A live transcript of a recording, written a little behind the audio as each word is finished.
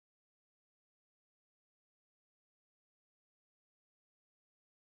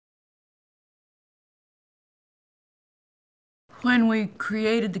When we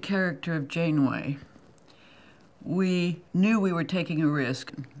created the character of Janeway, we knew we were taking a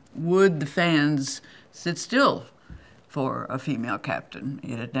risk. Would the fans sit still for a female captain?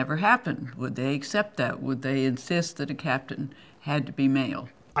 It had never happened. Would they accept that? Would they insist that a captain had to be male?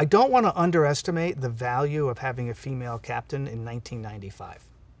 I don't want to underestimate the value of having a female captain in 1995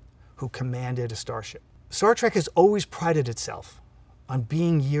 who commanded a starship. Star Trek has always prided itself on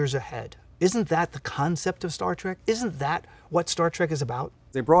being years ahead. Isn't that the concept of Star Trek? Isn't that what Star Trek is about?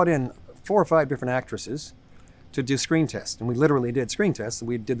 They brought in 4 or 5 different actresses to do screen tests, and we literally did screen tests.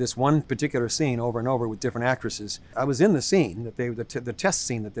 We did this one particular scene over and over with different actresses. I was in the scene that the test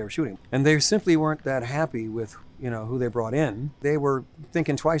scene that they were shooting, and they simply weren't that happy with who they brought in. They were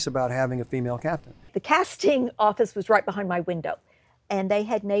thinking twice about having a female captain. The casting office was right behind my window, and they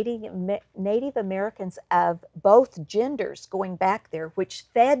had Native Americans of both genders going back there, which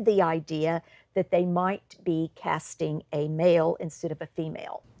fed the idea that they might be casting a male instead of a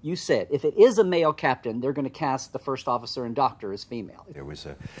female. You said if it is a male captain, they're going to cast the first officer and doctor as female. There was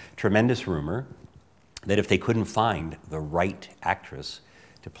a tremendous rumor that if they couldn't find the right actress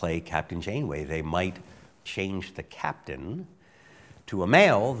to play Captain Janeway, they might change the captain to a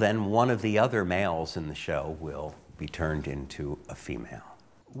male, then one of the other males in the show will be turned into a female.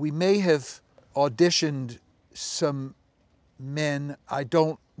 We may have auditioned some men I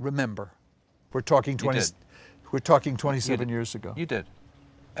don't remember. We're talking 27 years ago. You did.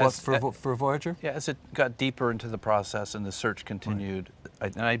 For Voyager? Yeah, as it got deeper into the process and the search continued,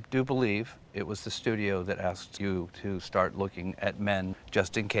 and I do believe it was the studio that asked you to start looking at men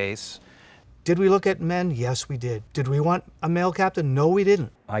just in case. Did we look at men? Yes, we did. Did we want a male captain? No, we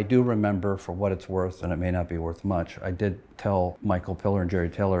didn't. I do remember, for what it's worth, and it may not be worth much, I did tell Michael Piller and Jerry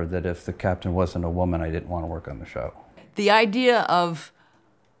Taylor that if the captain wasn't a woman, I didn't want to work on the show. The idea of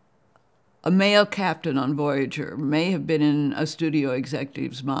a male captain on Voyager may have been in a studio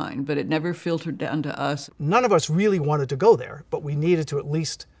executive's mind, but it never filtered down to us. None of us really wanted to go there, but we needed to at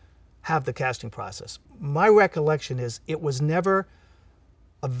least have the casting process. My recollection is it was never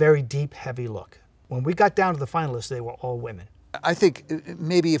a very deep, heavy look. When we got down to the finalists, they were all women. I think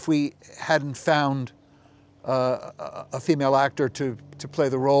maybe if we hadn't found a female actor to play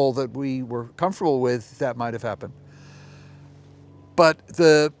the role that we were comfortable with, that might have happened. But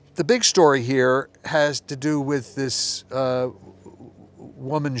the big story here has to do with this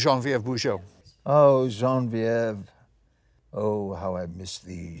woman, Geneviève Bujold. Oh, Geneviève. Oh, how I miss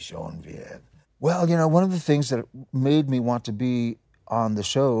thee, Geneviève. Well, one of the things that made me want to be on the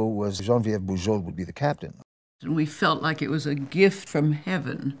show was Geneviève Bujold would be the captain. We felt like it was a gift from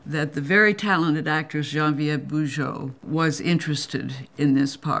heaven that the very talented actress Geneviève Bujold was interested in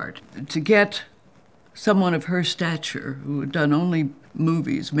this part. To get someone of her stature, who had done only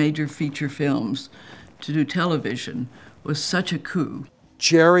movies, major feature films, to do television was such a coup.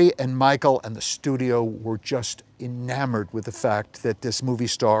 Jerry and Michael and the studio were just enamored with the fact that this movie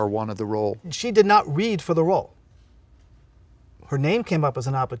star wanted the role. She did not read for the role. Her name came up as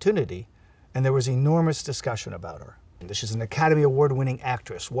an opportunity, and there was enormous discussion about her. She's an Academy Award-winning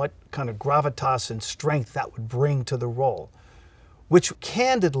actress. What kind of gravitas and strength that would bring to the role, which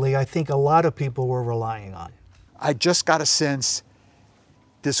candidly, I think a lot of people were relying on. I just got a sense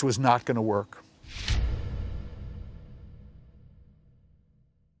this was not going to work.